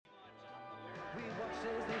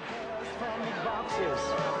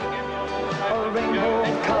A rainbow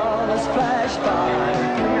of colors flashed by.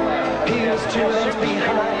 He was 2 lengths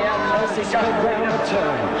behind as they sped round the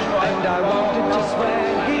turn, and I wanted to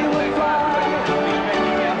swear he would fly.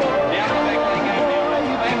 Boy,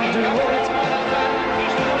 you can do it.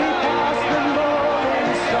 He passed the ball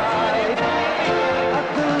inside. At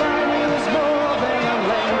the line, he was more than a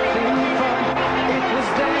length in front. It was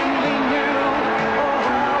then we knew, oh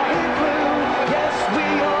how he flew. Yes, we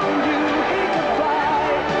all knew he could fly.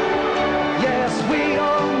 Yes, we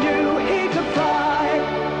all knew he could fly.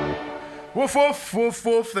 Woof, woof, woof,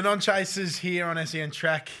 woof. The Non-Chasers here on SEN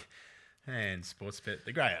Track and Sportsbet,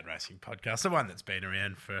 the Greyhound Racing Podcast, the one that's been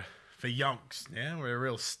around for yonks now. We're a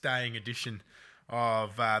real staying edition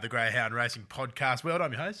of the Greyhound Racing Podcast world.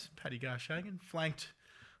 I'm your host, Paddy Shagger, flanked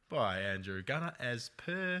by Andrew Gunner, as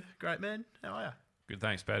per. Great man, how are you? Good,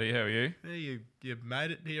 thanks, Paddy. How are you? Yeah, you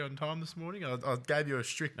made it here on time this morning. I gave you a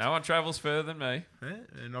strict... No one travels further than me. Yeah,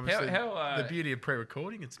 and obviously the beauty of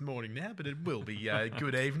pre-recording, it's morning now, but it will be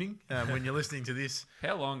good evening when you're listening to this.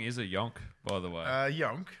 How long is a yonk, by the way?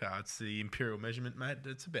 Yonk, it's the imperial measurement, mate.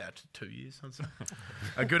 It's about 2 years.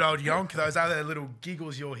 A good old yonk. Those other little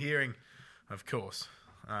giggles you're hearing, of course,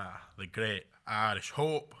 the great Irish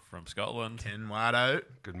Hope From Scotland. Ken Wado.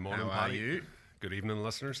 Good morning, How are Paddy. you? Good evening,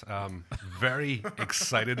 listeners. Very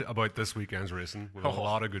excited about this weekend's racing. We've got a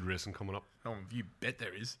lot of good racing coming up. Oh, you bet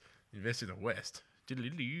there is. Invest in the West.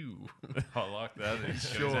 Diddly-doo. I like that. He's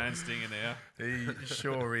got Sure. his hand stinging now. He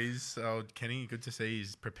sure is. Old Kenny, good to see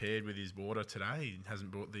he's prepared with his water today. He hasn't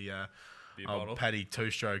brought the Beer old bottle. Paddy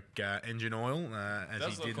two-stroke engine oil as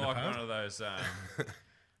Does he did look in the like past. one of those...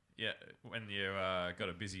 yeah, when you got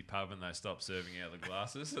a busy pub and they stop serving out the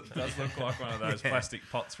glasses, it does look like one of those plastic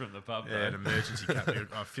pots from the pub. Yeah, an though. emergency cup.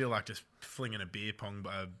 I feel like just flinging a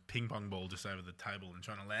ping pong ball just over the table and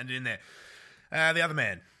trying to land it in there. The other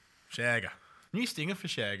man, Shagger. New stinger for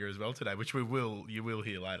Shagger as well today, which you will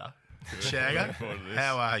hear later. Shagger, forward to this.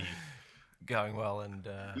 how are you? Going well and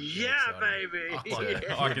Yeah, baby.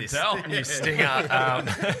 I can tell. new stinger.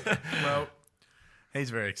 Well,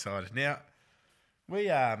 he's very excited. Now, we,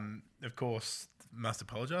 of course, must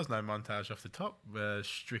apologise. No montage off the top.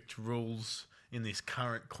 Strict rules in this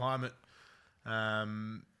current climate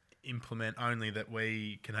implement only that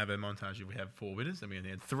we can have a montage if we have 4 winners. And we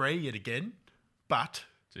only had 3 yet again. But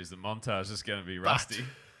Jeez, the montage is going to be rusty.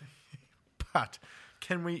 But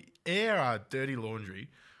can we air our dirty laundry?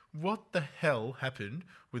 What the hell happened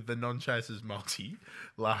with the Non-Chasers multi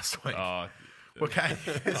last week? Oh, Okay,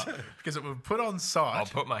 because it was put on site. I'll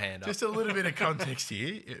put my hand up. Just a little bit of context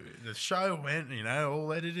here. The show went,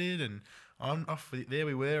 all edited, and there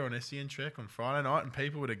we were on SEN Track on Friday night, and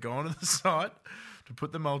people would have gone to the site to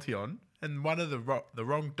put the multi on, and one of the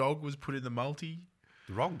wrong dog was put in the multi.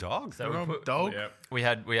 The wrong dog. The wrong dog. yeah. we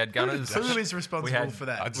had Gunners. Who is responsible had- for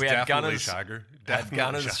that? That's We had definitely Gunners. Shagger. Had Definitely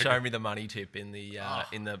Gunners Shagger. show me the money tip in the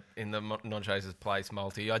Non-Chasers Place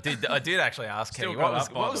multi. I did actually ask Still Kenny got what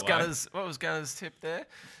up, by was the way. what was Gunners' tip there.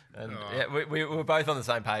 And yeah, we were both on the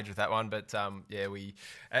same page with that one, but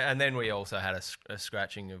and then we also had a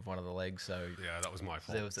scratching of one of the legs, so Yeah, that was my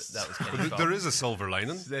fault. that was But Kenny's fault. there is a silver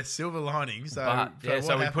lining. There's silver linings. So, But, yeah,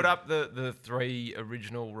 so we what put happened? up the 3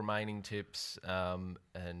 original remaining tips and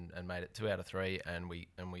made it 2 out of 3, and we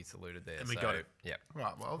saluted there. And we so, got it. Yeah,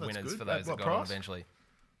 Right, well, that's winners good. for those What that got on price? eventually.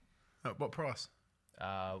 What price?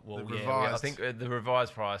 Well, The yeah, revised- I think the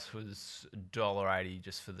revised price was $1.80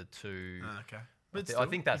 just for the 2. Okay. I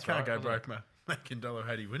think that's you can't right, go wasn't broke making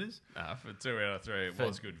 $1.80 winners. For 2 out of 3, it for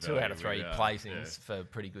was good 2 value. out of 3 but, placings for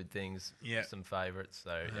pretty good things. Yeah. Some favourites.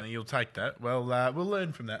 So yeah. You'll take that. Well, we'll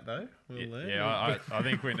learn from that though. We'll learn. I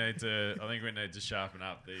think we need to sharpen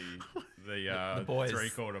up the boys.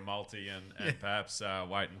 3/4 multi and perhaps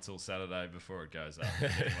wait until Saturday before it goes up.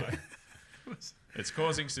 Anyway, it's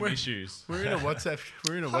causing some issues. We're in a WhatsApp.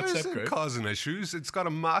 How is WhatsApp it group. causing issues? It's got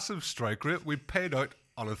a massive strike rate. We paid out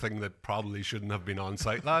on a thing that probably shouldn't have been on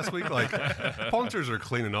site last week. Like, punters are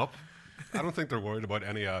cleaning up. I don't think they're worried about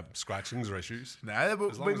any scratchings or issues. No,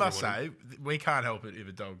 but As long we as must they say we can't help it if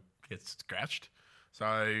a dog gets scratched.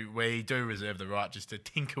 So we do reserve the right just to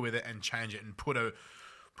tinker with it and change it and put a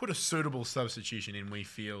suitable substitution in. We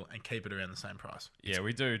feel and keep it around the same price. Yeah,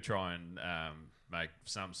 we do try and make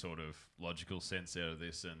some sort of logical sense out of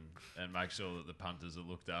this and make sure that the punters are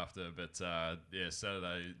looked after. But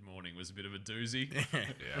Saturday morning was a bit of a doozy.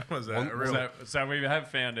 Yeah. Was that a real? So we have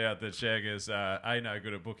found out that Shagger's A, no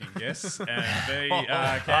good at booking guests, and B,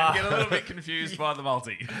 can get a little bit confused by the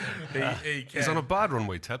multi. He He's on a bad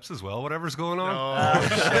runway tips as well, whatever's going on. Oh,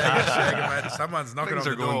 Shagger, mate. Someone's knocking Things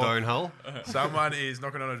on are the going door. downhill. Someone is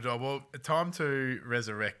knocking on a door. Well, time to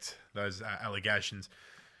resurrect those allegations.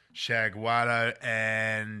 Shagwado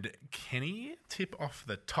and Kenny. Tip off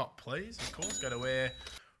the top, please. Of course, go to where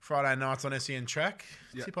Friday nights on SEN Track.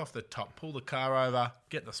 Yep. Tip off the top. Pull the car over.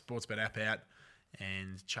 Get the Sportsbet app out.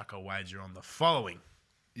 And chuck a wager on the following.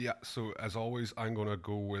 Yeah, so as always, I'm going to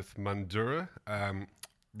go with Mandura.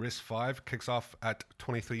 Race 5 kicks off at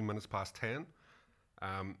 23 minutes past 10.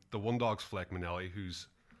 The One Dog's Fleck Manelli, who's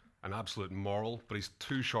an absolute moral, but he's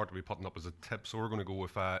too short to be putting up as a tip, so we're going to go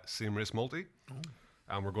with same race multi.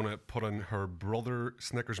 And we're going to put in her brother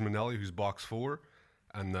Snickers Manelli, who's box 4,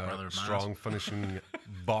 and Brother of strong Mars. finishing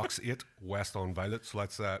box 8, West on Violet. So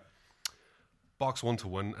let's box 1 to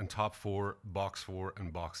win, and top 4, box 4,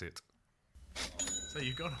 and box 8. So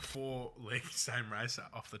you've got a 4-leg same racer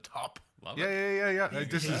off the top. Love Yeah, it. yeah, yeah, yeah.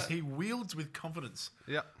 This is, He wields with confidence.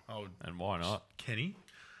 yeah. Old And why not? Kenny.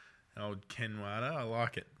 Old Ken Wada. I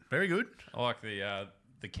like it. Very good. I like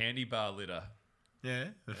the candy bar litter. Yeah.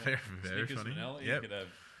 Very, very Snickers funny. Manelli. Yep. You could have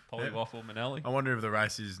Polywaffle Manelli. I wonder if the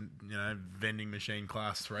race is, vending machine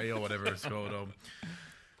class 3 or whatever it's called.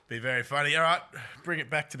 Be very funny. All right, bring it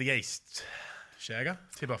back to the east. Shagger,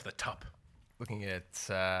 tip off the top. Looking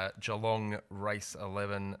at Geelong Race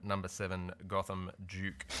 11, number 7, Gotham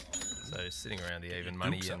Duke. So sitting around the even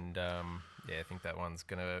money, Dukes up. and I think that one's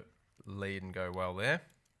going to lead and go well there.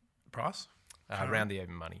 Price? Around the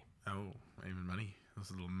even money. Oh, even money. That's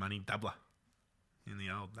a little money doubler in the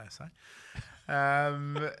old, they say.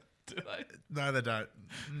 Do they? No, they don't.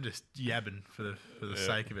 I'm just yabbing for the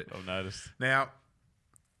sake of it. I've noticed. Now,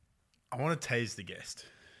 I want to tease the guest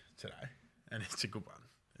today, and it's a good one.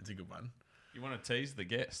 It's a good one. You want to tease the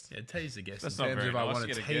guest? Yeah, tease the guest. That's in not terms very of I nice want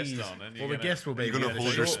to to get a guest tease. on, and Well, you're the gonna- guest will be. You're going to with us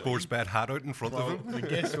hold your shortly. sports bet hat out in front Well, of him? the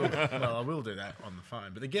guest will. Well, I will do that on the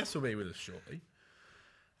phone, but the guest will be with us shortly.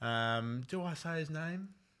 Do I say his name?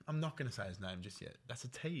 I'm not going to say his name just yet. That's a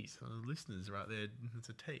tease. For the listeners right there, it's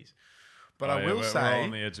a tease. But Oh, I yeah, will we're all say,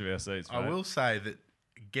 on the edge of our seats, I mate. will say that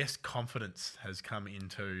guest confidence has come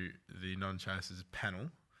into the non-chasers panel,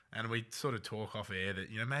 and we sort of talk off air that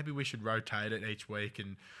maybe we should rotate it each week,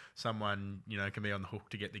 and someone can be on the hook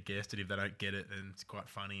to get the guest, and if they don't get it, then it's quite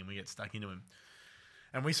funny, and we get stuck into him.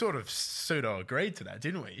 And we sort of pseudo agreed to that,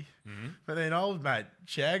 didn't we? Mm-hmm. But then old mate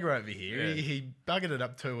Shagger over here, Yeah. he buggered it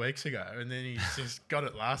up 2 weeks ago, and then he's just got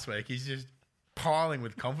it last week. He's just piling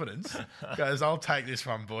with confidence. Goes, I'll take this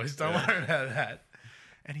one, boys. Don't worry about that.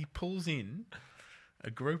 And he pulls in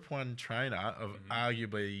a Group 1 trainer of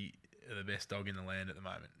arguably the best dog in the land at the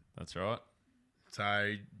moment. That's right.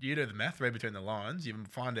 So you do the math, read between the lines. You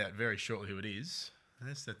find out very shortly who it is. And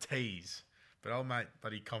that's the tease. But old mate,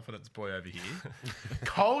 bloody confidence boy over here,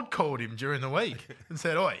 cold called him during the week and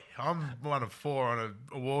said, "Oi, I'm one of 4 on an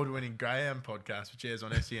award-winning Graham podcast which airs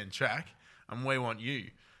on SEN Track, and we want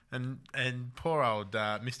you." And poor old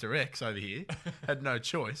Mr. X over here had no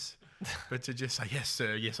choice but to just say, "Yes,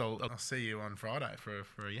 sir. Yes, I'll see you on Friday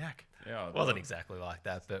for a yak." Yeah, It wasn't exactly like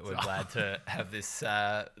that, but we're glad to have this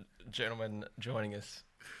gentleman joining us.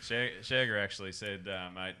 Shagger actually said,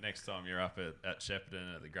 mate, next time you're up at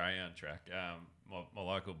Shepparton at the Greyhound track, my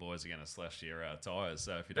local boys are going to slash your tyres.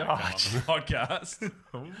 So if you don't come on the podcast,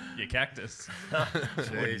 your cactus.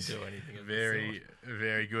 Jeez, do anything of the very,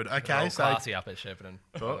 very good. They're Okay, all so classy up at Shepparton.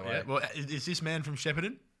 by well, the way. yeah, well, is this man from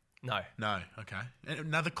Shepparton? No, No. Okay. And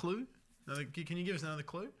another clue? Can you give us another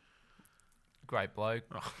clue? great bloke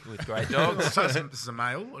with great dogs. So this is a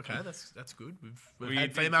male. Okay, that's good. We've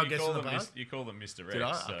had female guests in the past. You call them Mr. X. Did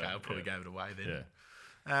I? So, Okay, I'll probably yeah. gave it away then.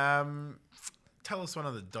 Yeah. Tell us one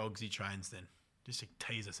of the dogs he trains then, just to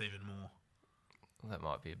tease us even more. Well, that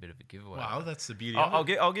might be a bit of a giveaway. Wow, that's the beauty I'll of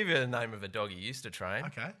it. give you the name of a dog he used to train.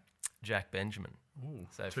 Okay. Jack Benjamin. Ooh,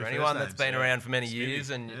 So two for first anyone that's names, been yeah. around for many Smithy, years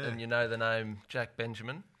and yeah. and you know the name Jack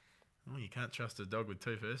Benjamin, Oh, you can't trust a dog with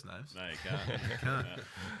 2 first names. No, you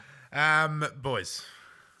can't. Boys,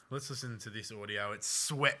 let's listen to this audio. It's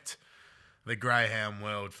swept the greyhound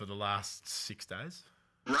world for the last 6 days.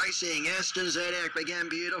 Racing, Aston Zodiac began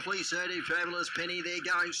beautifully. So did Fabulous Penny. They're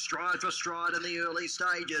going stride for stride in the early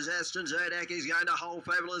stages. Aston Zodiac is going to hold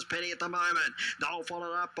Fabulous Penny at the moment. They'll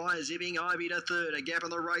followed up by Zipping Ivy to third. A gap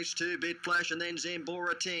in the race to Bit Flash and then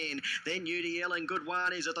Zambora 10. Then UDL and Good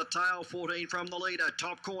One is at the tail, 14 from the leader.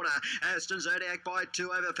 Top corner, Aston Zodiac by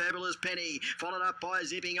 2 over Fabulous Penny. Followed up by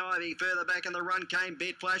Zipping Ivy. Further back in the run came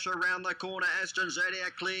Bit Flash around the corner. Aston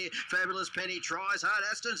Zodiac clear. Fabulous Penny tries hard.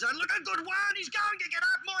 Aston Zodiac, look at Good One. He's going to get up.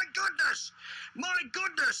 My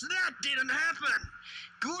goodness, that didn't happen.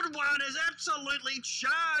 Good One is absolutely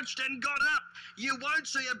charged and got up. You won't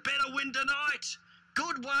see a better win tonight.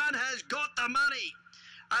 Good One has got the money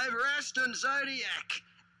over Aston Zodiac.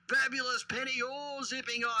 Fabulous Penny or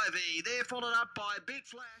Zipping Ivy. They're followed up by Bit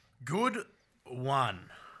Flash. Good one.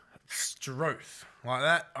 Struth. Like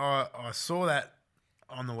that, I saw that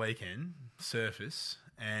on the weekend surface,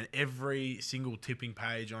 and every single tipping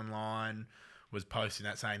page online was posting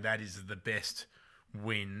that, saying that is the best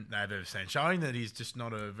win they've ever seen, showing that he's just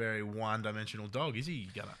not a very one-dimensional dog, is he,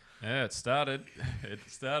 Gunner? Yeah, it started.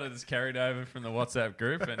 It's carried over from the WhatsApp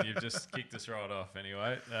group, and you've just kicked us right off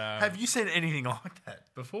anyway. Have you seen anything like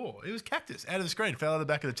that before? It was Cactus out of the screen, fell out the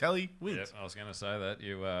back of the telly, wins. Yep, I was going to say that.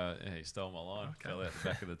 You stole my line. Okay. Fell out the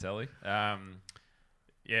back of the telly.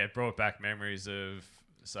 It brought back memories of,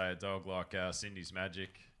 say, a dog like Cindy's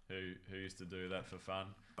Magic, who used to do that for fun.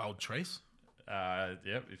 Bold Trace.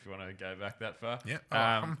 If you want to go back that far. Yeah.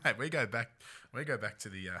 Mate, we go back to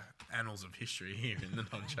the annals of history here in the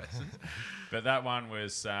non-chasers. But that one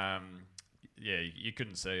was, you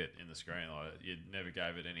couldn't see it in the screen. Like, you never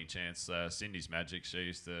gave it any chance. Cindy's Magic, she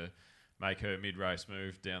used to make her mid-race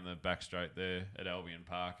move down the back straight there at Albion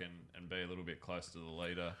Park and be a little bit closer to the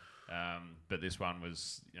leader. But this one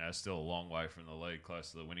was, still a long way from the lead,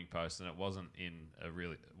 close to the winning post, and it wasn't in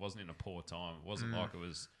a poor time. It wasn't like it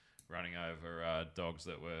was running over dogs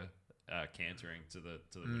that were cantering to the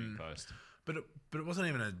winning post. But it wasn't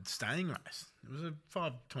even a staying race. It was a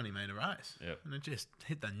 520 metre race. Yep. And it just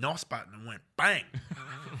hit the NOS button and went bang.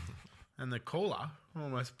 And the caller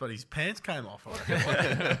almost, but his pants came off.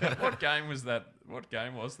 What game was that? What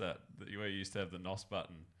game was that where you used to have the NOS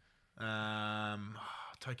button?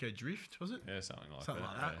 Tokyo Drift, was it? Yeah, something like Something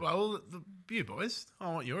that. like that. Yeah. Well, you boys,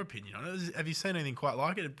 I want your opinion on it. Have you seen anything quite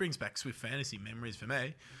like it? It brings back Swift fantasy memories for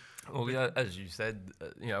me. Well, as you said,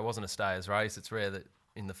 it wasn't a stayers race. It's rare that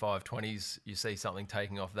in the 520s you see something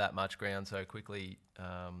taking off that much ground so quickly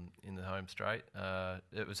in the home straight.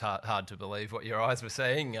 It was hard to believe what your eyes were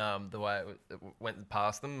seeing, the way it went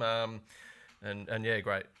past them.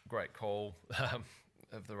 Great call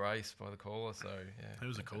of the race by the caller. So yeah, Who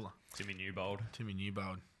was a caller? Timmy Newbold.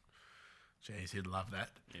 Jeez, he'd love that.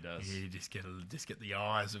 He does. You just get the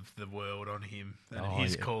eyes of the world on him and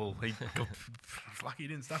his call. He got lucky he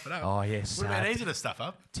didn't stuff it up. Oh, yes. Would have been easy to stuff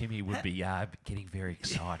up. Timmy would be getting very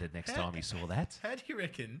excited next time he saw that. How do you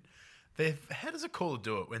reckon? How does a caller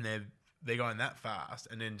do it when they're going that fast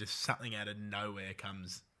and then just something out of nowhere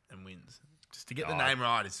comes and wins? Just to get the name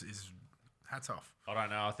right is hats off. I don't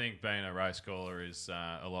know. I think being a race caller is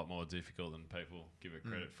a lot more difficult than people give it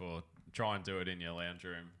credit for. Try and do it in your lounge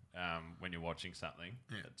room when you're watching something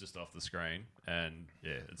just off the screen, and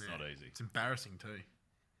it's not easy. It's embarrassing too.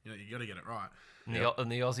 You got to get it right.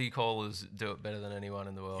 And the Aussie callers do it better than anyone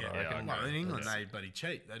in the world. I reckon. Well, in England they bloody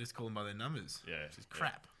cheat. They just call them by their numbers. Yeah, which is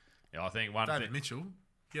crap. Yeah, I think one David thing. Mitchell,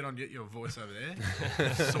 get your voice over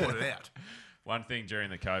there, sort it out. One thing during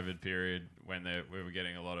the COVID period when we were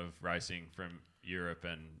getting a lot of racing from Europe,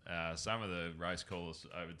 and some of the race callers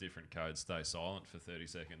over different codes stay silent for 30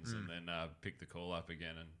 seconds and then pick the call up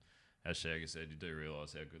again. And as Shagger said, you do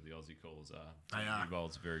realise how good the Aussie callers are. They are.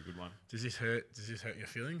 Newbold's a very good one. Does this hurt your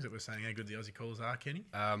feelings that we're saying how good the Aussie callers are, Kenny?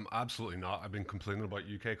 Absolutely not. I've been complaining about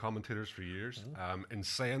UK commentators for years. In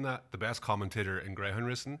saying that, the best commentator in greyhound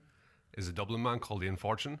racing is a Dublin man called Ian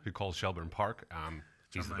Fortune, who calls Shelburne Park.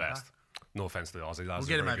 He's the best. No offence to the Aussie. We'll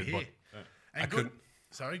get him over here.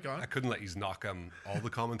 Sorry, go on. I couldn't let you knock all the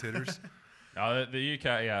commentators. No, the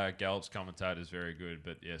UK Gallops commentator is very good,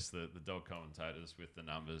 but yes, the dog commentators with the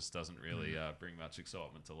numbers doesn't really bring much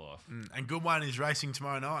excitement to life. And good one is racing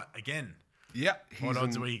tomorrow night again. Yeah. What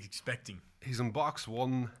odds are we expecting? He's in box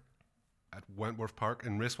 1 at Wentworth Park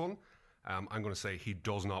in race 1. I'm going to say he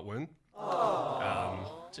does not win.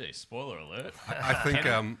 Gee, spoiler alert. I think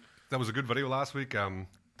that was a good video last week.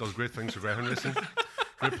 Does great things for greyhound racing.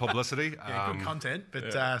 Great publicity. Yeah, good content,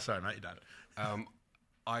 but sorry, mate, you're done.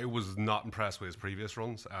 I was not impressed with his previous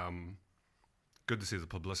runs. Good to see the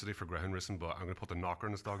publicity for greyhound racing, but I'm going to put the knocker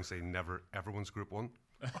on his dog and say never ever wins Group 1.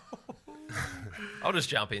 I'll just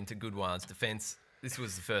jump into Good One's defence. This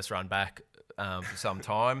was the first run back for some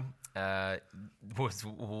time. Was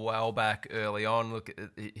well back early on. Look,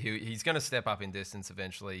 he's going to step up in distance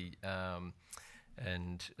eventually.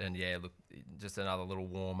 And look, just another little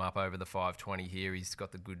warm up over the 520 here. He's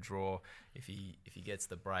got the good draw. If he gets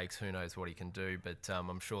the breaks, who knows what he can do? But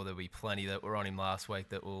I'm sure there'll be plenty that were on him last week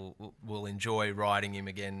that will enjoy riding him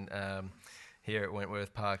again here at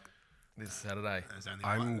Wentworth Park this Saturday.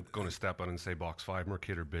 I'm going to step on and say box 5,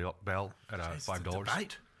 Mercator Bell at $5.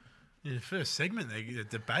 Debate. In the first segment, they're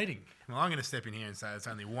debating. Well, I'm going to step in here and say it's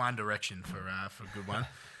only one direction for a good one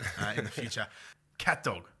in the future.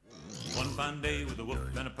 Catdog. One fine day with a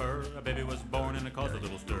woof and a purr, a baby was born and it caused a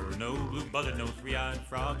little stir. No blue-buzzard, no three-eyed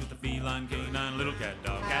frog, just a feline canine little cat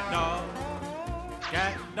dog. Cat dog,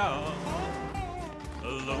 cat dog.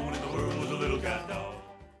 Alone in the world was a little cat dog.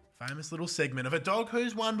 famous little segment of a dog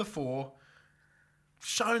who's won before,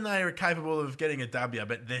 shown they are capable of getting a W,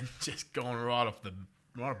 but then just gone right off the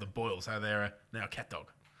boil. So they're now a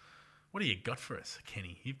Catdog. What do you got for us,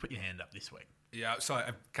 Kenny? You put your hand up this week. Yeah, so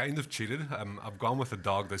I've kind of cheated. I've gone with a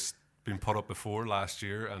dog that's been put up before last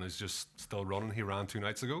year and is just still running. He ran 2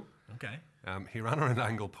 nights ago. Okay. He ran around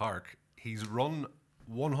Angle Park. He's run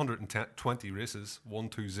 120 races,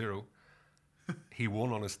 120. He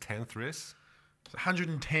won on his 10th race.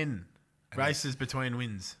 110 races between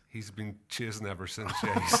wins. He's been chasing ever since.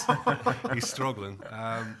 Yeah, he's struggling.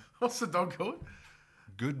 What's the dog called?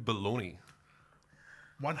 Good baloney.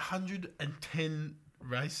 110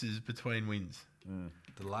 races between wins.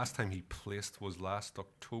 The last time he placed was last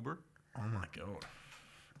October. Oh my God.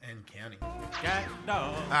 And counting.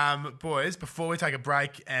 Catdog. Boys, before we take a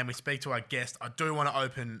break and we speak to our guest, I do want to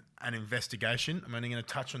open an investigation. I'm only going to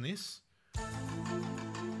touch on this.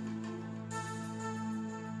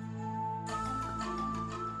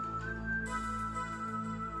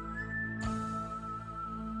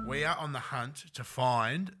 We are on the hunt to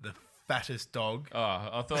find the fattest dog. Oh,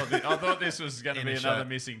 I thought this was going to In be a another show.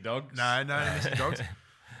 missing dog. No missing dogs.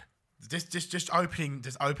 Just opening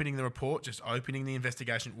the report, just opening the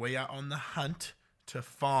investigation. We are on the hunt to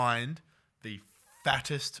find the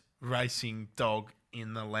fattest racing dog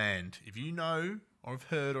in the land. If you know or have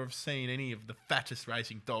heard or have seen any of the fattest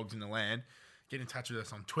racing dogs in the land, get in touch with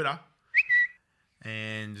us on Twitter.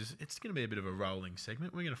 And it's going to be a bit of a rolling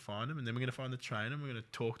segment. We're going to find them, and then we're going to find the trainer. We're going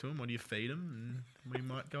to talk to them. What do you feed them? And we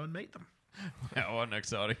might go and meet them. Yeah, what an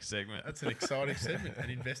exciting segment. That's an exciting segment,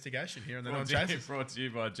 an investigation here on the Non-Chasers. Brought to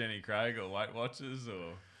you by Jenny Craig or Weight Watchers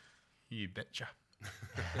or... You betcha.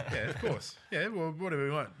 Yeah, of course. Yeah, well, what do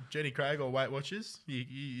we want? Jenny Craig or Weight Watchers?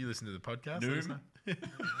 You listen to the podcast. let us know.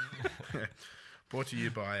 Brought to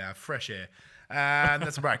you by Fresh Air.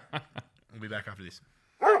 That's a break. We'll be back after this.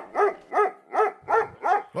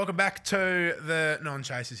 Welcome back to the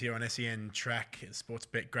Non-Chasers here on SEN Track,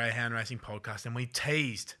 Sportsbet Greyhound Racing Podcast. And we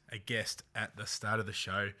teased a guest at the start of the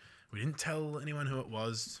show. We didn't tell anyone who it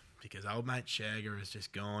was because old mate Shagger has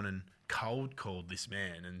just gone and cold called this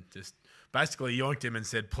man and just basically yoinked him and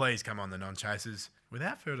said, please come on the Non-Chasers.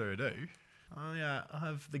 Without further ado, I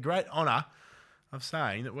have the great honour of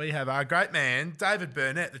saying that we have our great man, David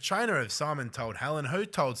Burnett, the trainer of Simon Told Helen, who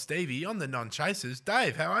told Stevie on the Non-Chasers.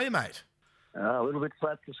 Dave, how are you, mate? A little bit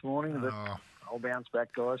flat this morning, but I'll bounce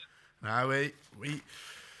back, guys. No, we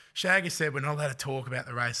Shagger said we're not allowed to talk about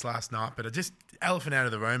the race last night, but just elephant out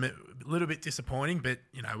of the room. A little bit disappointing, but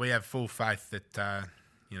we have full faith that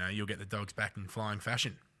you'll get the dogs back in flying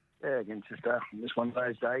fashion. Yeah, again, just one of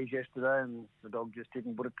those days yesterday, and the dog just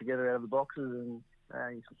didn't put it together out of the boxes, and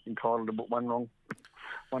he's entitled to put one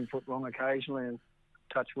foot wrong occasionally, and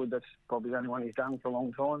touch wood, that's probably the only one he's done for a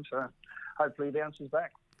long time. So hopefully he bounces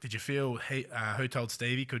back. Did you feel Who Told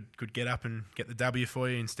Stevie could get up and get the W for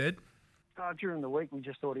you instead? During the week, we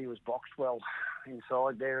just thought he was boxed well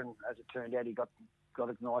inside there, and as it turned out, he got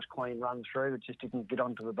a nice clean run through. It just didn't get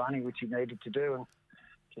onto the bunny, which he needed to do, and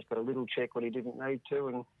just got a little check when he didn't need to.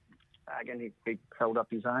 And again, he held up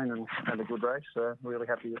his own and had a good race. So really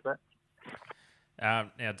happy with that. Now,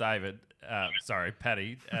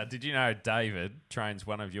 Paddy, did you know David trains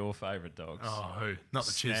one of your favourite dogs? Oh, who? Not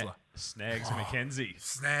the Chisler. Snags McKenzie.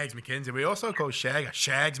 Snags McKenzie. We also call Shagger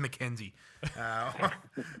Shags McKenzie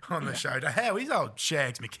on the show. How is old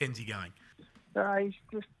Shags McKenzie going? He's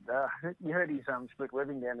just, you heard his split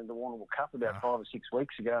webbing down in the Warrnambool Cup about 5 or 6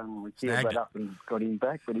 weeks ago, and we healed that up and got him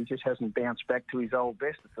back, but he just hasn't bounced back to his old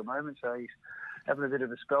best at the moment, so he's having a bit of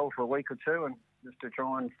a spell for a week or two, and just to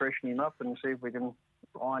try and freshen him up and see if we can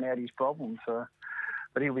iron out his problems.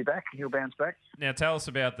 But he'll be back. He'll bounce back. Now, tell us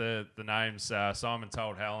about the names Simon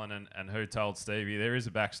Told Helen and Who Told Stevie. There is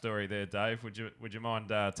a backstory there, Dave. Would you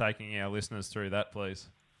mind taking our listeners through that, please?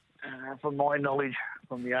 From my knowledge,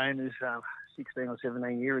 from the owners, 16 or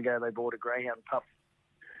 17 years ago, they bought a greyhound pup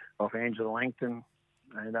off Angela Langton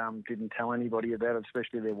and didn't tell anybody about it,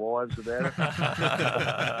 especially their wives about it.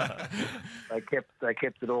 They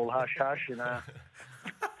kept it all hush hush, and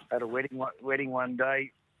at a wedding one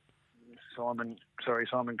day,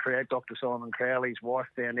 Dr. Simon Crowley's wife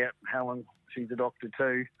found out. Helen, she's a doctor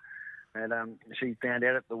too, and she found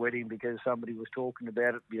out at the wedding because somebody was talking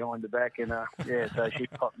about it behind the back, and so she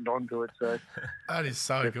cottoned onto it. So that is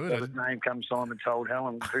so good. His name comes Simon Told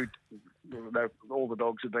Helen. All the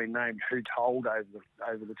dogs have been named Who Told over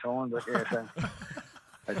the time, but so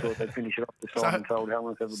they thought they'd finish it off with Simon Told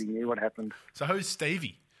Helen so everybody knew what happened. So who's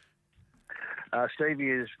Stevie?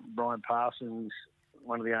 Stevie is Brian Parsons,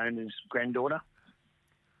 one of the owners' granddaughter,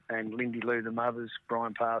 and Lindy Lou, the mother's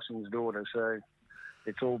Brian Parsons' daughter. So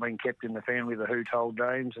it's all been kept in the family, the Who Told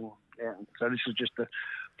James, and so this is just the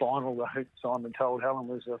final. The Who Simon Told Helen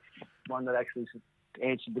was the one that actually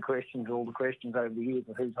answered all the questions over the years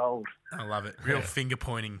of Who Told. I love it. Real finger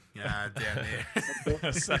pointing down there.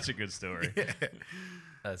 That's such a good story. Yeah.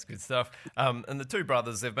 That's good stuff. And the two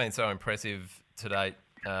brothers, they've been so impressive to date,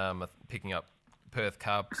 picking up Perth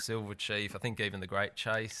Cup, Silver Chief, I think even the Great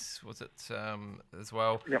Chase, was it, as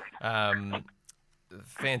well? Yep.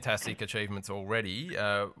 Fantastic achievements already.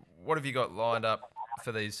 What have you got lined up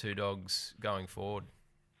for these two dogs going forward?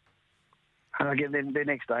 Again, their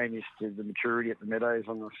next aim is to the maturity at the Meadows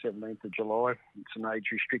on the 17th of July. It's an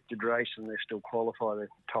age-restricted race, and they still qualify the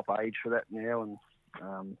top age for that now, and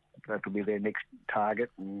that will be their next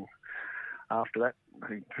target. And after that,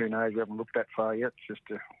 who knows? We haven't looked that far yet. It's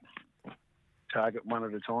just a target one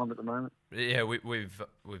at a time at the moment. Yeah,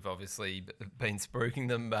 we've obviously been spruiking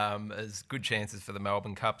them as good chances for the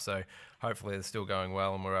Melbourne Cup, so hopefully they're still going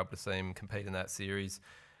well and we're able to see them compete in that series.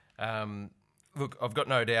 Look, I've got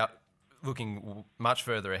no doubt, looking much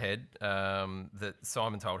further ahead, that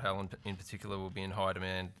Simon Told Helen in particular will be in high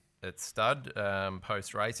demand at stud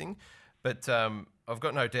post-racing. But I've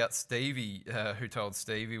got no doubt Stevie, Who Told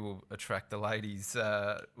Stevie, will attract the ladies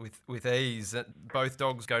with ease. Both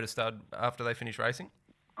dogs go to stud after they finish racing?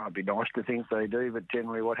 It'd be nice to think they do, but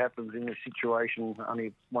generally what happens in this situation,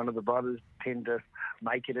 only one of the brothers tend to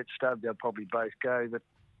make it at stud. They'll probably both go, but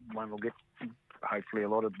one will get hopefully a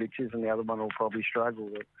lot of bitches and the other one will probably struggle.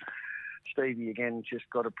 But Stevie, again, just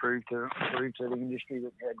got to prove to the industry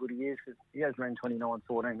that how good he is, because he has run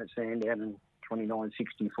 29.14 at Sandown and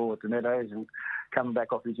 29.64 at the Meadows, and coming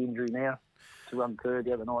back off his injury now to run third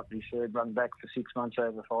the other night. He said run back for 6 months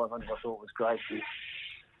over 500. I thought was great. And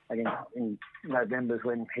again, in November is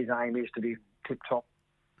when his aim is to be tip top,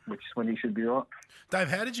 which is when he should be right. Dave,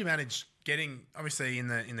 how did you manage getting, obviously in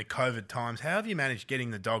the COVID times, how have you managed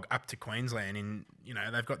getting the dog up to Queensland?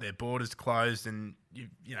 They've got their borders closed, and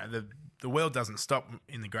the world doesn't stop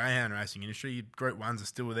in the greyhound racing industry. Group 1s are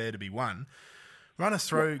still there to be won. Run us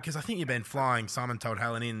through, because I think you've been flying Simon Told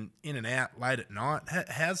Helen in and out late at night.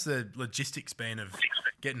 How's the logistics been of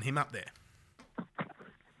getting him up there?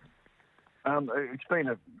 It's been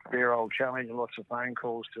a fair old challenge, and lots of phone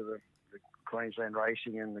calls to the Queensland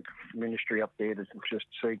Racing and the ministry up there to just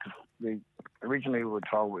see. Originally we were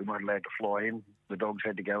told we weren't allowed to fly in. The dogs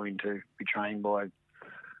had to go in to be trained by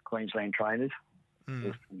Queensland trainers.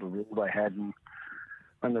 That's the rule they had. And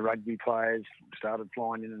when the rugby players started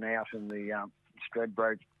flying in and out, and the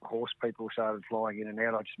Stradbroke horse people started flying in and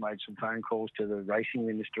out, I just made some phone calls to the racing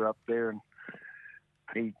minister up there, and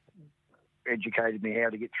he educated me how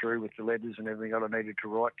to get through with the letters and everything that I needed to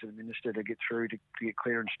write to the minister to get through to get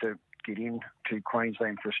clearance to get in to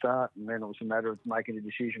Queensland for a start. And then it was a matter of making a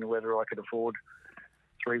decision of whether I could afford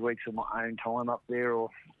 3 weeks of my own time up there, or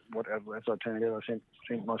whatever. As I turned out, I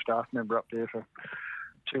sent my staff member up there for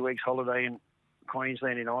 2 weeks holiday in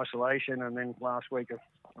Queensland in isolation, and then last week a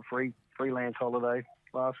freelance holiday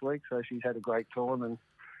last week. So she's had a great time, and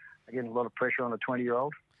again, a lot of pressure on a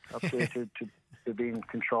 20-year-old up there to be in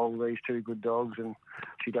control of these two good dogs, and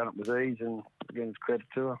she done it with ease, and again, it's credit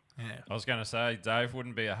to her. Yeah. I was going to say, Dave,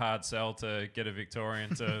 wouldn't be a hard sell to get a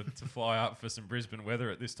Victorian to fly up for some Brisbane weather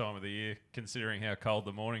at this time of the year, considering how cold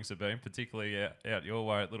the mornings have been, particularly out your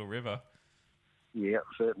way at Little River. Yeah,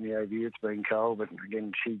 certainly over here it's been cold, but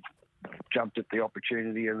again, she jumped at the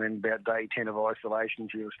opportunity, and then about day 10 of isolation,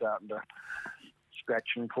 she was starting to scratch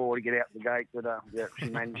and paw to get out the gate, but she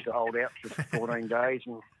managed to hold out for 14 days,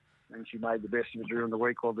 and she made the best of it during the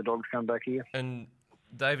week while the dogs come back here. And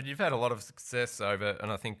David, you've had a lot of success over,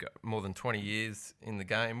 and I think more than 20 years in the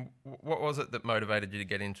game. What was it that motivated you to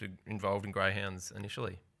get involved in greyhounds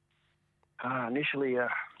initially? Initially,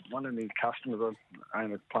 one of my customers, I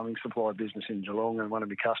own a plumbing supply business in Geelong, and one of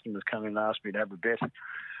my customers came in and asked me to have a bet.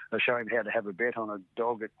 I showed him how to have a bet on a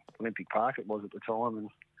dog at Olympic Park, it was at the time,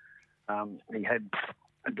 and he had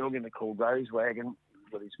a dog in the called Rosewagon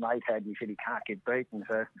that his mate had, and he said he can't get beaten,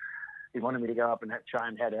 so he wanted me to go up and show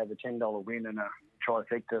him how to have a $10 win and a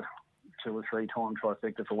trifecta, 2 or 3 time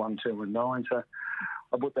trifecta for 1, 2 and 9. So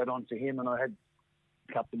I put that on to him, and I had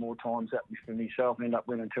a couple more times that for myself and ended up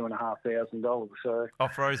winning $2,500. So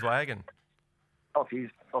off Rosewagon? Off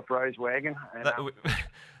Rosewagon. And I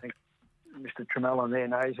think Mr. Tremellon there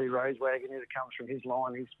knows who Rosewagon is. It comes from his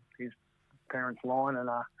line, his parents' line, and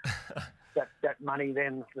that money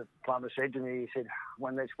then, the plumber said to me, he said,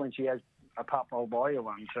 when she has a pup, I'll buy you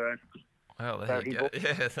one. So Oh, So there he you go.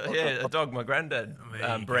 bought- Yeah, a dog my granddad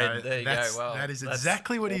bred. There you go. Well, that is that's-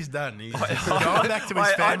 exactly what he's done. He's gone back to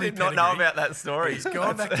his family I did not know pedigree. about that story. He's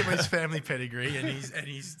gone back to his family pedigree,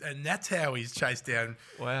 and that's how he's chased down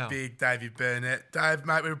Wow. big David Burnett. Dave,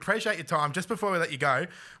 mate, we appreciate your time. Just before we let you go,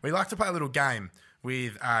 we like to play a little game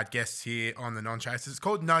with our guests here on the Non-Chasers. It's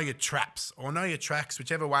called Know Your Traps or Know Your Tracks,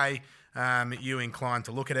 whichever way you incline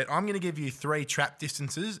to look at it. I'm going to give you 3 trap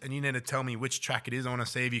distances, and you need to tell me which track it is. I want to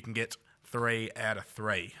see if you can get 3 out of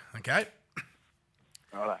 3. Okay?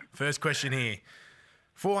 All right. First question here.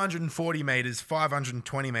 440 metres,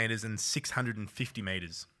 520 metres, and 650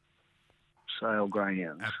 metres. Sale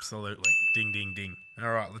greyhounds. Absolutely. Ding, ding, ding.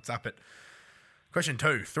 All right, let's up it. Question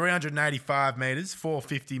 2. 385 metres,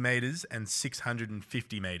 450 metres, and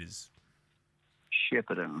 650 metres.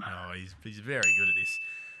 Shepparton. Oh, he's very good at this.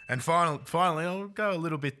 And finally, I'll go a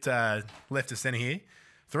little bit left of centre here.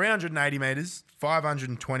 380 metres,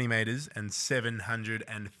 520 metres, and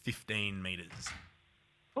 715 metres.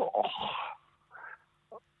 Oh.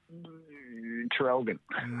 Traralgon.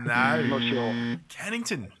 No. I'm not sure.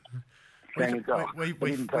 Cannington. We didn't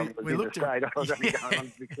tell me we looked state. I was only going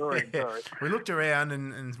on Victoria. Sorry. We looked around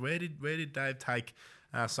and where did Dave take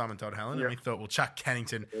Simon Todd Helen? And we thought we'll chuck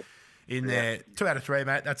Cannington in there. 2 out of 3,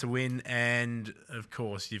 mate. That's a win. And of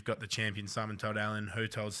course, you've got the champion Simon Todd Allen, Who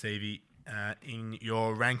Told Stevie, in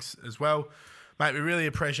your ranks as well. Mate, we really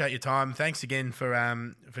appreciate your time. Thanks again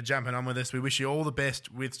for jumping on with us. We wish you all the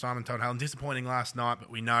best with Simon Todd Helen. Disappointing last night, but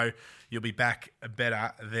we know you'll be back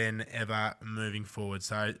better than ever moving forward.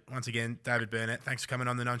 So once again, David Burnett, thanks for coming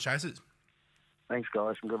on the Non-Chasers. Thanks,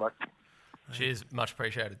 guys, and good luck. Cheers. Much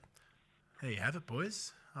appreciated. There you have it,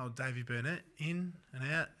 boys. Old Davey Burnett in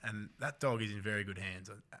and out, and that dog is in very good hands.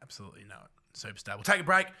 I absolutely know it. Superstar. We'll take a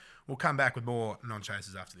break. We'll come back with more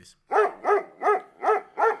Non-Chasers after this.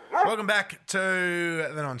 Welcome back to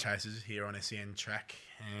the Non-Chasers here on SEN Track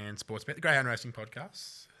and Sportsbet, the Greyhound Racing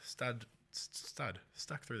Podcast. Stuck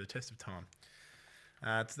through the test of time.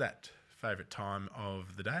 It's that favourite time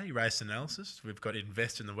of the day, race analysis. We've got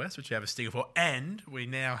Invest in the West, which we have a stinger for, and we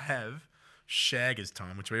now have Shagger's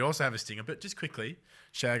time, which we also have a stinger. But just quickly,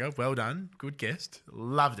 Shagger, well done, good guest,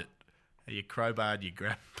 loved it. You crowbarred your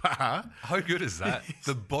grandpa. How good is that?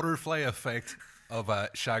 The butterfly effect of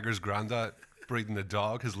Shagger's granddad breeding a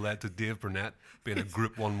dog has led to Dave Burnett being a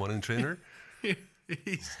Group 1 running trainer.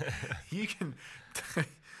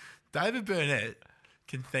 David Burnett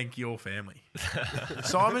can thank your family.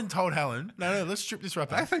 Simon Told Helen. No, let's strip this right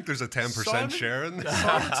back. I think there's a 10% share in this.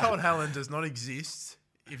 Simon Told Helen does not exist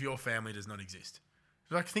if your family does not exist.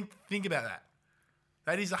 Like, think about that.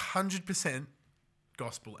 That is 100%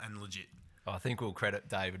 gospel and legit. I think we'll credit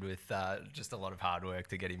David with just a lot of hard work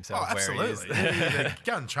to get himself where absolutely. he is. He's a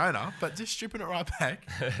gun trainer, but just stripping it right back.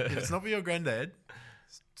 If it's not for your granddad,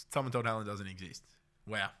 Simon Told Helen doesn't exist.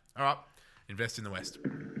 Wow. All right. Invest in the West.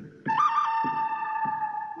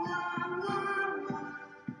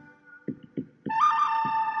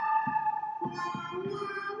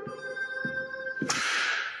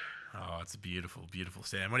 Oh, it's a beautiful, beautiful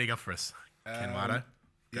sound. What do you got for us, Ken Mardo?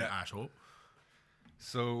 Ash Hall.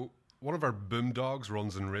 So one of our boom dogs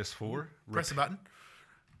runs in race 4. Press the button.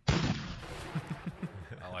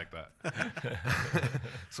 I like that.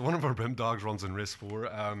 So one of our boom dogs runs in race 4.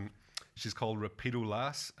 She's called Rapido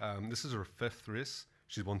Lass. This is her 5th race.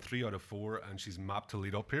 She's won 3 out of 4, and she's mapped to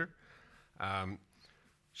lead up here.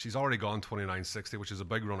 She's already gone 29.60, which is a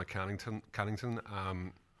big run at Cannington.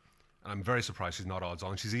 I'm very surprised she's not odds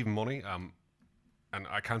on. She's even money, and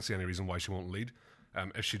I can't see any reason why she won't lead.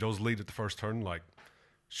 If she does lead at the first turn, like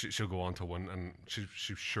she'll go on to win, and she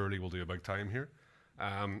surely will do a big time here.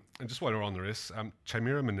 And just while we're on the race,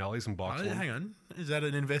 Chimera Manelli's in box 1. Hang on, is that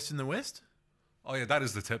an Invest in the West? Oh yeah, that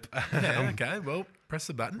is the tip. Yeah, okay, well, press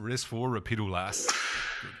the button. Race 4, Rapido Lass.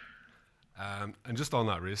 And just on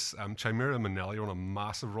that race, Chimera Manelli on a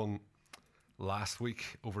massive run last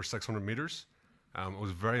week over 600 metres. I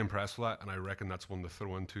was very impressed with that, and I reckon that's one to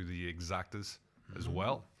throw into the exactas as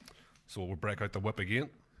well. So we'll break out the whip again.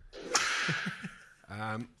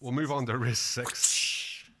 We'll move on to race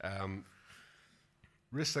 6.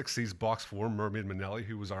 Race 6 sees box 4, Mermaid Manelli,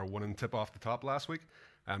 who was our winning tip off the top last week.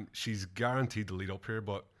 She's guaranteed to lead up here,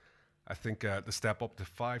 but I think the step up to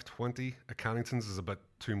 520 at Cannington's is a bit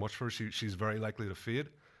too much for her. She's very likely to fade.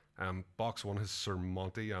 Box 1 has Sir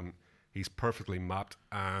Monty. He's perfectly mapped,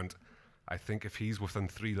 and I think if he's within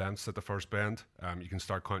 3 lengths at the first bend, you can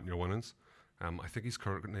start counting your winnings. I think he's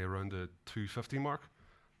currently around the 250 mark.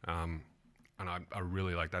 And I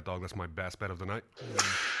really like that dog. That's my best bet of the night.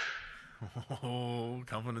 Oh,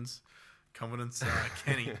 confidence,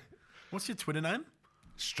 Kenny. What's your Twitter name?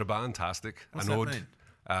 Strabantastic. What's that mean?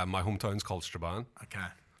 My hometown's called Strabane. Okay,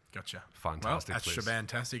 gotcha. Fantastic Well, that's place.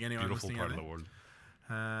 Strabane-tastic. Anyone Beautiful listening part out of the world.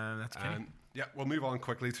 That's Kenny. Yeah, we'll move on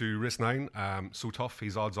quickly to race 9. So tough,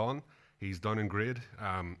 he's odds on. He's down in grade.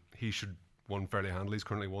 He should win fairly handily. He's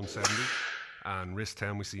currently 170. And race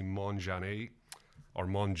 10, we see Mon Janet, or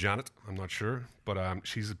Mon Janet, I'm not sure. But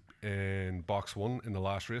she's in box 1 in the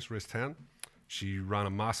last race, race 10. She ran a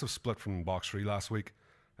massive split from box 3 last week.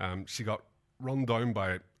 She got run down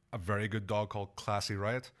by a very good dog called Classy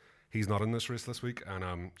Riot. He's not in this race this week,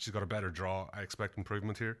 and she's got a better draw. I expect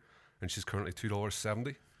improvement here. And she's currently $2.70.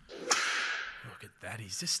 Look at that.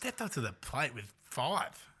 He's just stepped up to the plate with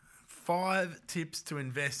 5 tips to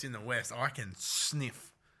invest in the West. I can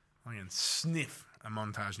sniff a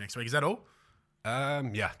montage next week. Is that all?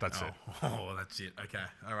 Yeah, that's it. Oh, that's it. Okay.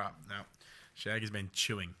 All right. Now, Shag has been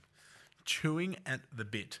chewing at the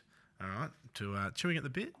bit. All right. Chewing at the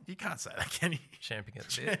bit? You can't say that, can you? Champing at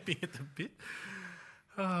the bit. Champing at the bit.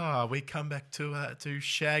 We come back to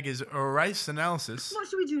Shagger's race analysis. What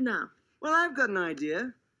should we do now? Well, I've got an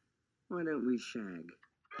idea. Why don't we shag?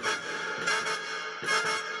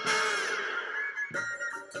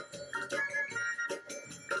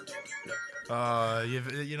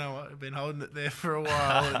 You know what? I've been holding it there for a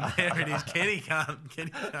while, and there it is. Kenny can't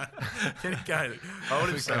hold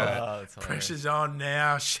himself. Pressure's on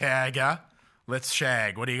now, Shagger. Let's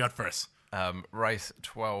shag. What do you got for us? Race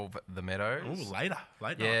 12, The Meadows. Oh, late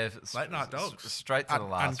night. Yeah, late night dogs. Straight to the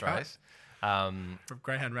last uncut. race. From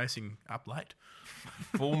Greyhound Racing up late.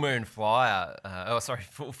 Full Moon Flyer.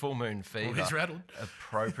 Full Moon Fever. He's rattled.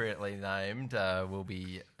 Appropriately named. Will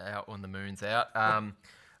be out when the moon's out.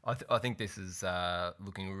 I think this is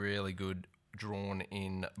looking really good. Drawn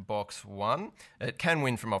in box 1. It can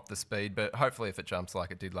win from off the speed, but hopefully if it jumps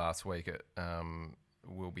like it did last week, it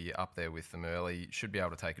will be up there with them early. Should be able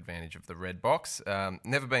to take advantage of the red box.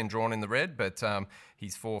 Never been drawn in the red, but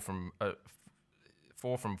he's 4 from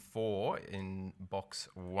 4 in box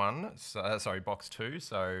 1. Box 2.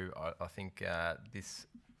 So I think this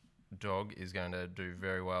dog is going to do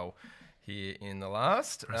very well here in the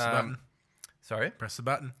last. Press the button. Sorry? Press the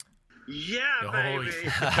button. Yeah, baby. You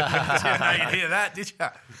hear that, did you?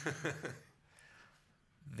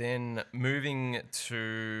 Then moving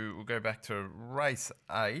to, we'll go back to race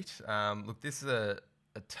 8. Look, this is a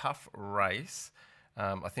tough race.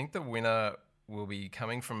 I think the winner will be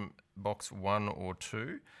coming from box 1 or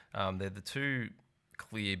 2. They're the 2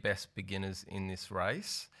 clear best beginners in this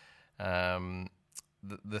race. The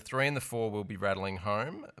 3 and the 4 will be rattling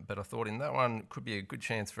home, but I thought in that one could be a good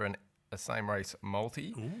chance for a same race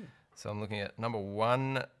multi. Ooh. So I'm looking at number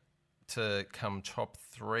 1 to come top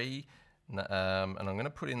 3. And I'm going to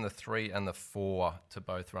put in the 3 and the 4 to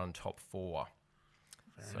both run top 4.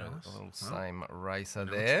 Very nice. A little same racer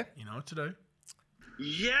there. You know what to do.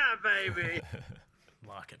 Yeah, baby.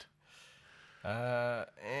 Like it.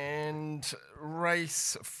 And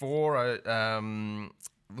race 4,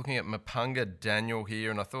 looking at Mapunga Daniel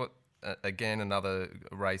here, and I thought, again, another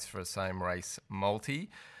race for a same race multi.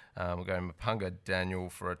 We'll go Mapunga Daniel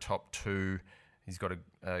for a top 2. He's got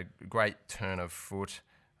a great turn of foot.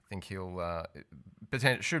 I think he'll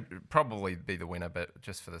should probably be the winner, but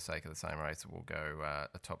just for the sake of the same race, we'll go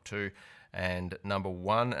a top 2. And number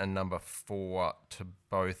 1 and number 4 to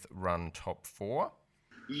both run top 4.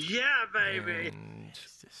 Yeah, baby. And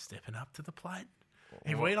Just stepping up to the plate.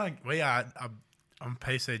 If we are on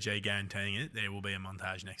PCG guaranteeing it, there will be a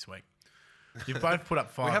montage next week. You've both put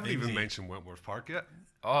up 5 We haven't things even here. mentioned Wentworth Park yet.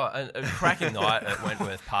 a cracking night at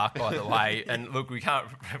Wentworth Park, by the way. And look, we can't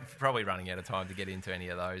probably running out of time to get into any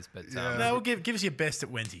of those, but No, give us your best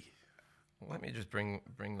at Wenty. let me just bring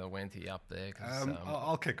the Wenty up there. 'Cause,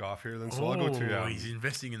 I'll kick off here then. So I'll go to. He's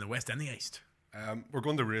investing in the West and the East. We're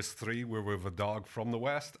going to race 3 where we have a dog from the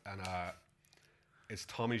West, and it's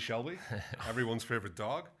Tommy Shelby, everyone's favourite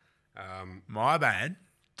dog. My bad.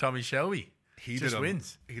 Tommy Shelby. He just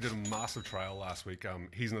wins. He did a massive trial last week.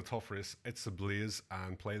 He's in a tough race. It's the Blaze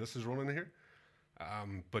and Play This is running here.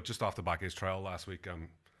 But just off the back of his trial last week,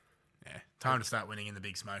 Yeah, time to start winning in the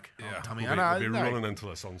big smoke. Tommy. we'll be running into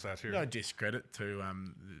the sunset here. No discredit to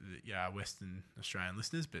Western Australian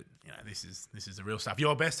listeners, but this is the real stuff.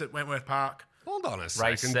 Your best at Wentworth Park. Hold on a Race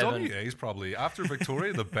second. 7. WA is probably, after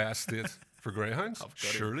Victoria, the best state for greyhounds.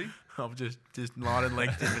 Surely. I've just light and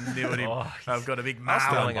legged him and knew him. I've got a big I'll mouth.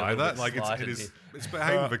 stand Smelling a by little that. bit Like slighted it's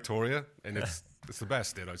behind Victoria, and it's the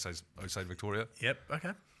best state outside Victoria. Yep.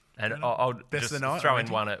 Okay. and I'll Best just of the night, throw in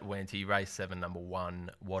Wenty. one at Wenty, race 7, number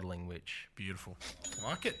 1, Waddling Witch. Beautiful.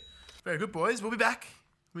 Like it. Very good, boys. We'll be back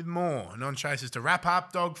with more non-chasers to wrap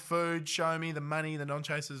up. Dog food, show me the money, the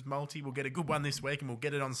non-chasers multi. We'll get a good one this week and we'll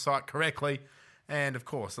get it on site correctly. And, of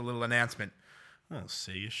course, a little announcement. We'll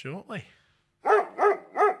see you shortly.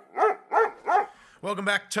 Welcome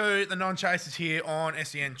back to the Non-Chasers here on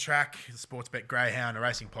SEN Track, the Sportsbet Greyhound, a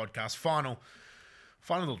racing podcast. Final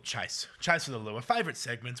little chase for the lure. Favourite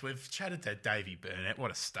segments. We've chatted to Davey Burnett.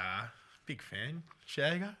 What a star. Big fan.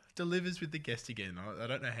 Shagger delivers with the guest again. I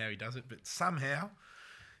don't know how he does it, but somehow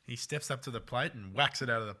he steps up to the plate and whacks it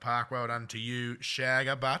out of the park. Well done to you,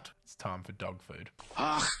 Shagger, but it's time for dog food.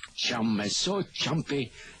 Ach, chum is so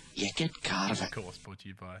chumpy, you get carve Of it. course, brought to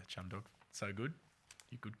you by Chum Dog. So good.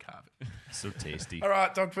 You could carve it. So tasty. All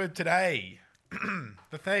right, dog food today.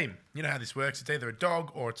 The theme. You know how this works. It's either a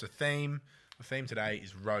dog or it's a theme. The theme today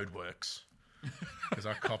is roadworks. Because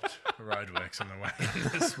I copped roadworks on the way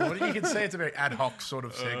this morning. You can see it's a very ad hoc sort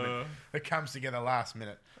of segment that comes together last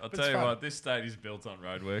minute. I'll But tell it's you fun. what, this state is built on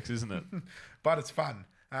roadworks, isn't it? But it's fun.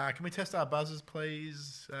 Can we test our buzzers,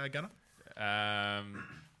 please, Gunnar?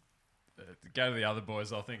 Go to the other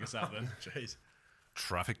boys, I'll think of something. Jeez.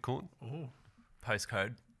 Traffic cone. Oh.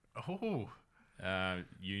 Postcode. Oh.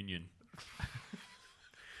 Union.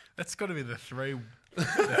 That's got to be the three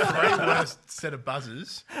worst set of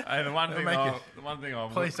buzzers. Hey, the one thing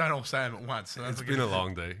I've Please don't all say them at once. So It's been a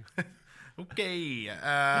long day. Okay.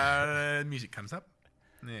 Music comes up.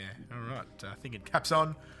 Yeah. All right. I think it caps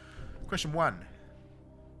on. Question 1.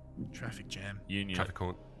 Traffic jam. Union. Traffic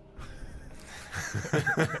cone.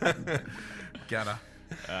 Gunner.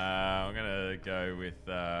 I'm gonna go with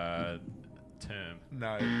term.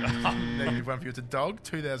 No. Negative 1 for you. It's a dog.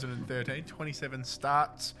 2013. 27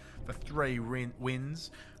 starts for 3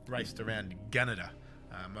 wins. Raced around Gunnedah,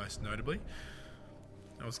 most notably.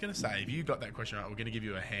 I was going to say, if you got that question right, we're going to give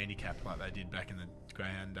you a handicap like they did back in the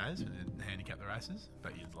Greyhound days and handicap the races,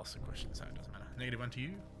 but you lost the question, so it doesn't matter. Negative 1 to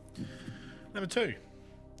you. Number 2.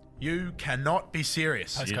 You cannot be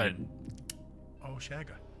serious. Postcode. Oh,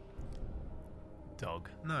 Shagger. Dog.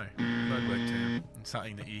 No. Roadwork term. It's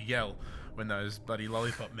something that you yell when those bloody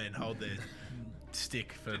lollipop men hold their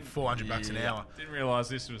stick for $400 an hour. Didn't realise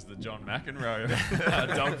this was the John McEnroe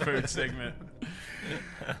dog food segment.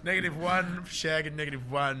 Negative 1 for Shagger,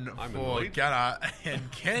 negative 1 I'm in for the lead. Gunner,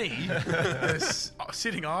 and Kenny is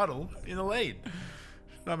sitting idle in the lead.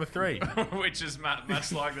 Number 3. Which is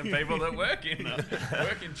much like the people that work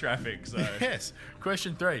in traffic. So Yes.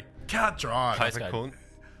 Question 3. Can't drive. Traffic Postcode. cone.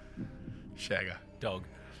 Shagger. Dog.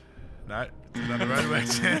 No. It's another roadwork.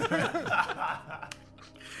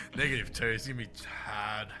 Negative 2. It's going to be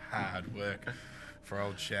hard work for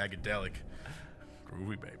old Shaggadelic.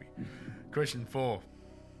 Groovy, baby. Question 4.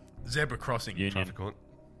 Zebra crossing. Union. Traffic cone.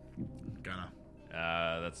 Gunner.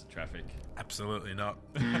 That's the traffic. Absolutely not.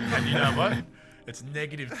 And you know what? It's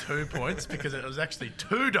negative 2 points because it was actually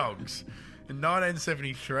 2 dogs in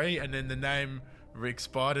 1973, and then the name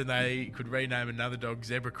expired and they could rename another dog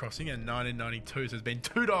Zebra Crossing in 1992. So there's been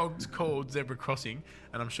 2 dogs called Zebra Crossing,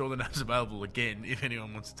 and I'm sure the name's available again if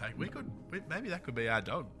anyone wants to take. Maybe that could be our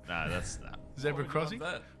dog. No, that's Zebra Crossing?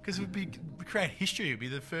 That. Because it would be create history. It would be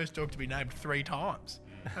the first dog to be named 3 times.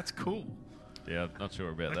 That's cool. Yeah, not sure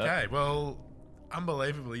about that. Okay, well,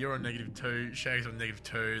 unbelievably, you're on negative 2. Shagger's on negative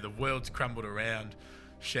 2. The world's crumbled around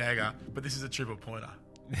Shagger, but this is a triple pointer.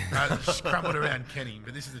 It's crumbled around Kenny,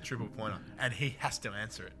 but this is a triple pointer, and he has to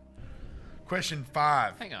answer it. Question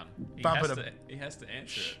 5. Hang on. He has to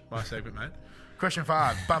answer it. My segment, mate. Question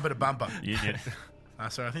 5. Bumper to bumper. Union.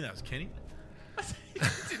 Sorry, I think that was Kenny.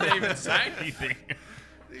 Didn't even say anything.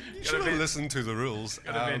 You should have listened to the rules.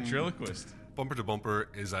 Got a ventriloquist. Bumper to bumper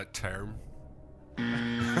is a term.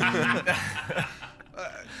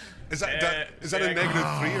 Is that a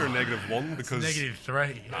negative 3 or a negative 1? Because Negative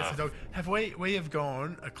 3. That's a dog. We have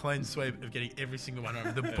gone a clean sweep of getting every single one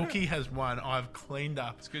over. The bookie has won. I've cleaned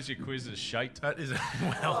up. It's because your quiz is shaped. That is a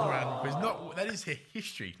well-run quiz. That is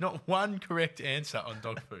history. Not one correct answer on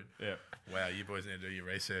dog food. Yeah. Wow, you boys need to do your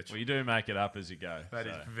research. Well, you do make it up as you go. That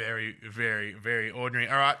is very, very, very ordinary.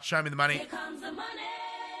 All right, show me the money. Here comes the money.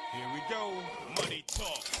 Here we go. Money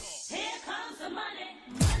talk. Here comes the money.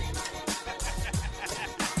 Money, money,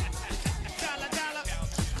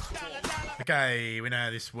 Okay, we know how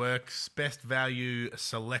this works. Best value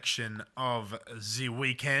selection of the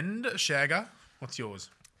weekend. Shagger, what's yours?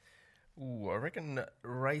 Ooh, I reckon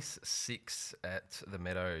race 6 at the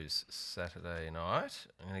Meadows Saturday night.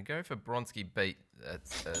 I'm going to go for Bronski Beat at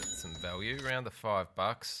some value, around the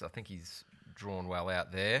 $5. I think he's drawn well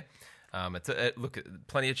out there. Look,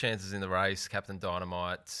 plenty of chances in the race. Captain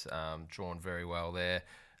Dynamite drawn very well there.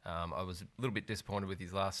 I was a little bit disappointed with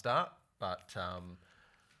his last start, but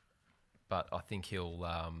I think he'll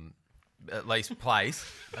at least place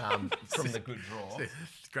from the good draw.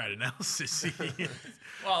 Great analysis.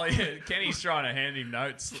 Well, yeah, Kenny's trying to hand him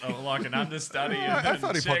notes like an understudy. I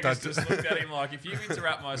thought he put that. Just looked at him like, if you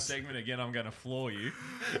interrupt my segment again, I'm going to floor you.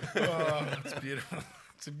 Oh, it's beautiful.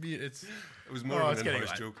 It was more of an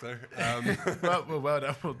invoice joke there. Well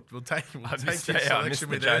done. We'll take your selection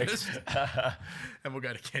with Ernest. And we'll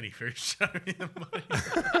go to Kenny for his show me the money.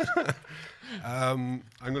 I'm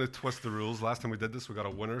going to twist the rules. Last time we did this, we got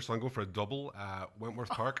a winner, so I'm going for a double. Wentworth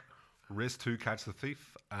Park, race 2, Catch the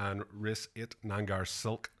Thief, and race 8, Nangar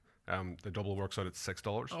Silk. The double works out at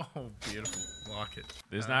 $6. Oh, beautiful! Like it.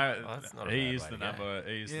 There's that's not a he bad is way the to number.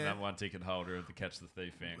 He's the number one ticket holder of the Catch the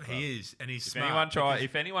Thief fan club. He is, and he's If smart.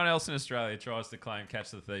 if anyone else in Australia tries to claim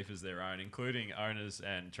Catch the Thief as their own, including owners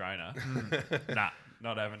and trainer, nah,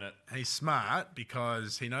 not having it. He's smart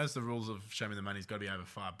because he knows the rules of Show Me the Money's got to be over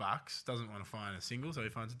 $5. Doesn't want to find a single, so he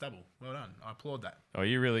finds a double. Well done. I applaud that. Are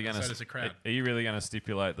you really going So does the crowd. Are you really going to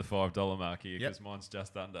stipulate the $5 mark here? Yep. Because mine's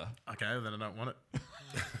just under. Okay, well, then I don't want it.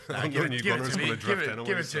 I'm give giving you Gunner's going to drift anyway.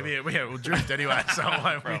 Give it to me. Yeah, we'll drift anyway, so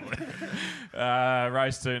I won't probably.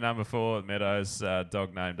 Race 2, number 4, Meadows,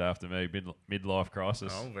 dog named after me, midlife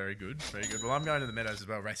crisis. Oh, very good, very good. Well, I'm going to the Meadows as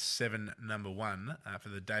well. Race 7, number 1 for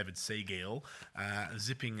the David Seagill,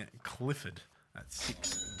 zipping Clifford at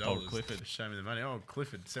 $6. Old Clifford. Show Me the Money. Oh,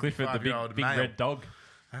 Clifford, Clifford, the 75-year-old big male. red dog.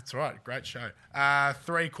 That's right. Great show.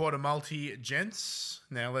 3/4 multi, gents.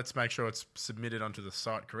 Now, let's make sure it's submitted onto the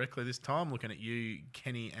site correctly this time. Looking at you,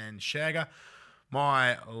 Kenny and Shagger.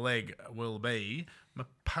 My leg will be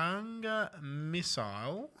Mapanga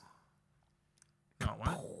Missile. No, it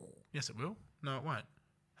won't. Yes, it will. No, it won't.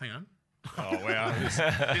 Hang on. Oh, wow. This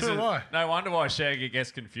is, Why? no wonder why Shagger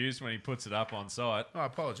gets confused when he puts it up on site. I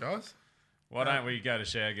apologise. Why don't we go to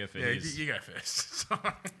Shagger for his? You go first.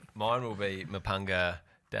 Sorry. Mine will be Mapanga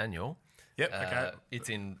Daniel. Yep, okay. It's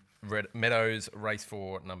in Meadows, race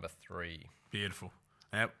 4, number 3. Beautiful.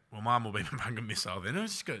 Yep. Well, mine will be Mapanga Missile then.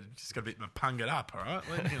 It's just got a bit Mapunga'd up, all right?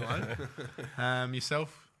 Leave me alone.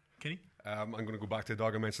 Yourself, Kenny? I'm going to go back to the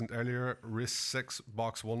dog I mentioned earlier. Race 6,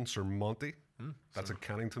 box 1, Sir Monty. That's at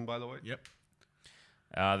Cannington, by the way. Yep.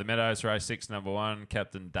 The Meadows, race 6, number 1,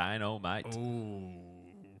 Captain Dano, mate.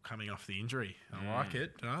 Ooh, coming off the injury. I like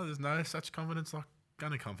it. No, there's no such confidence like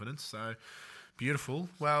gunner confidence. So beautiful.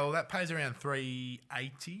 Well, that pays around $380.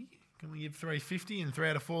 Can we give $350 and 3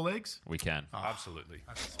 out of 4 legs? We can. Oh, Absolutely.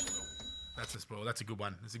 That's a spoil. That's a good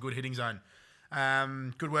one. It's a good hitting zone.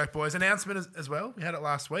 Good work, boys. Announcement as well. We had it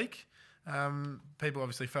last week. People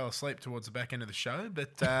obviously fell asleep towards the back end of the show,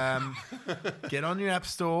 but get on your app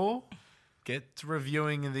store, get to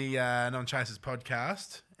reviewing the Non-Chasers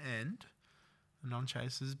podcast, and the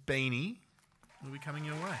Non-Chasers beanie will be coming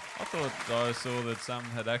your way. I thought I saw that some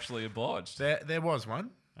had actually obliged. There was one.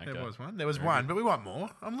 Okay. There was one. There was one, but we want more.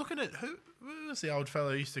 I'm looking at who was the old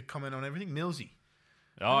fellow who used to comment on everything? Millsy.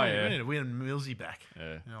 Oh, We yeah. need to win Millsy back.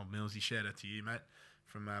 Yeah. Old Millsy, shout out to you, mate,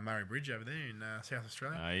 from Murray Bridge over there in South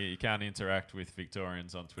Australia. No, you can't interact with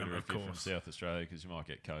Victorians on Twitter Oh, if of you're from course. South Australia because you might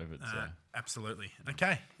get COVID. So. Absolutely.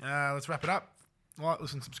 Okay, let's wrap it up. Like,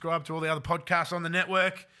 listen, subscribe to all the other podcasts on the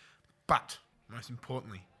network. But, most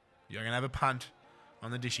importantly, if you're going to have a punt on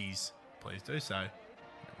the dishies, please do so in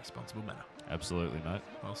a responsible manner. Absolutely, mate.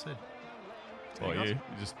 Well said. What, you? You're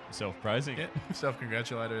just self-praising? Yeah,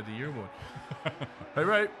 self-congratulator of the year award. Hey,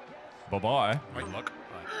 right. Bye-bye. Good luck.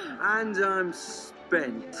 And I'm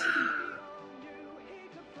spent.